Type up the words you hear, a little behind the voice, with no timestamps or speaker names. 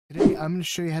I'm going to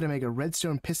show you how to make a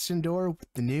redstone piston door with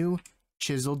the new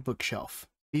chiseled bookshelf.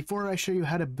 Before I show you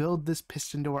how to build this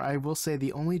piston door, I will say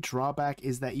the only drawback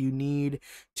is that you need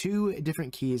 2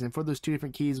 different keys, and for those 2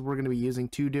 different keys we're going to be using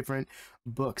 2 different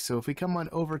books. So if we come on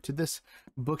over to this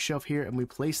bookshelf here and we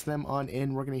place them on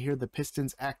in, we're going to hear the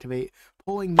pistons activate,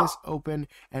 pulling this open,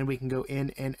 and we can go in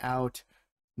and out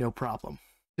no problem.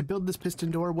 To build this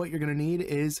piston door, what you're going to need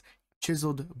is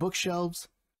chiseled bookshelves,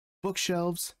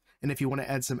 and if you want to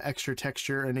add some extra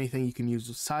texture or anything, you can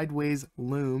use sideways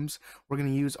looms. We're going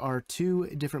to use our 2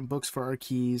 different books for our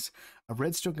keys, a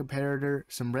redstone comparator,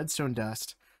 some redstone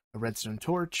dust, a redstone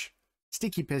torch,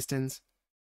 sticky pistons,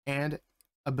 and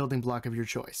a building block of your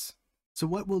choice. So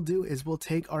what we'll do is we'll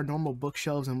take our normal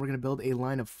bookshelves and we're going to build a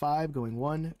line of 5 going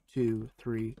 1, 2,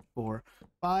 3, 4,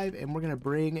 5, and we're going to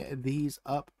bring these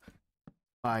up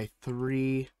by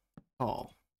 3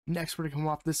 tall. Next, we're going to come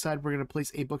off this side. We're going to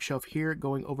place a bookshelf here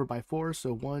going over by 4.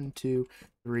 So 1, 2,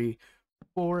 3,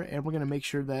 4. And we're going to make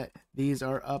sure that these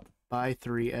are up by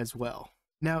 3 as well.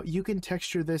 Now, you can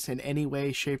texture this in any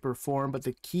way, shape, or form, but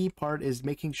the key part is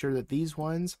making sure that these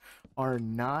ones are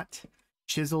not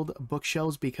chiseled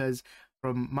bookshelves, because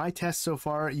from my test so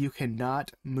far, you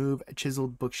cannot move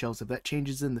chiseled bookshelves. If that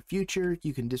changes in the future,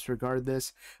 you can disregard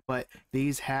this, but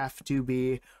these have to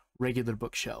be regular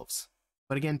bookshelves.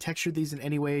 But again, texture these in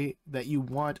any way that you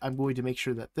want. I'm going to make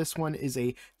sure that this one is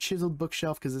a chiseled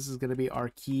bookshelf because this is going to be our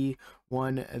key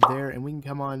one there. And we can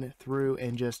come on through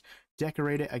and just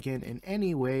decorate it again in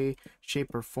any way,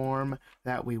 shape, or form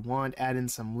that we want. Add in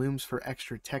some looms for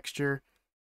extra texture.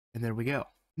 And there we go.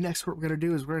 Next, what we're going to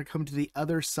do is we're going to come to the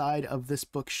other side of this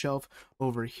bookshelf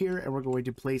over here, and we're going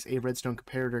to place a redstone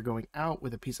comparator going out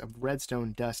with a piece of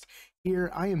redstone dust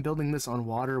here. I am building this on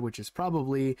water, which is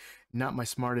probably not my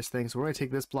smartest thing, so we're going to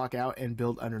take this block out and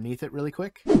build underneath it really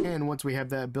quick. And once we have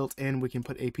that built in, we can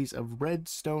put a piece of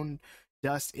redstone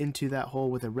dust into that hole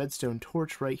with a redstone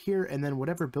torch right here, and then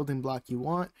whatever building block you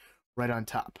want right on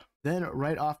top. Then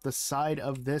right off the side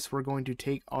of this, we're going to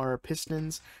take our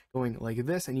pistons going like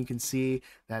this, and you can see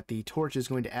that the torch is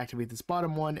going to activate this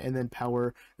bottom one and then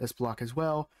power this block as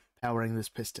well, powering this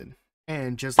piston.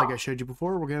 And just like I showed you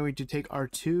before, we're going to take our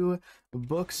 2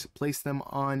 books, place them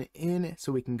on in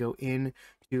so we can go in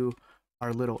to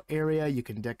our little area. You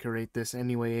can decorate this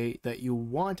any way that you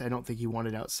want. I don't think you want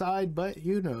it outside, but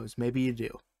who knows, maybe you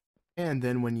do. And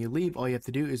then when you leave, all you have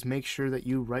to do is make sure that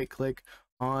you right click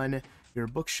on your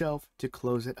bookshelf to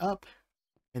close it up,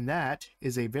 and that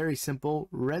is a very simple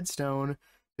redstone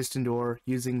piston door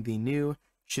using the new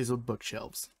chiseled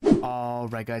bookshelves.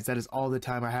 Alright guys, that is all the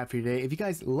time I have for you today. If you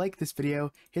guys like this video,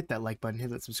 hit that like button, hit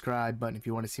that subscribe button if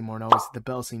you want to see more, and always hit the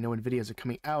bell so you know when videos are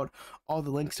coming out. All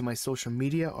the links to my social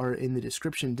media are in the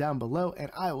description down below, and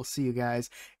I will see you guys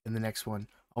in the next one.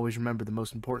 Always remember, the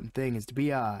most important thing is to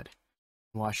be odd.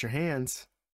 Wash your hands.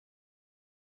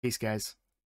 Peace guys.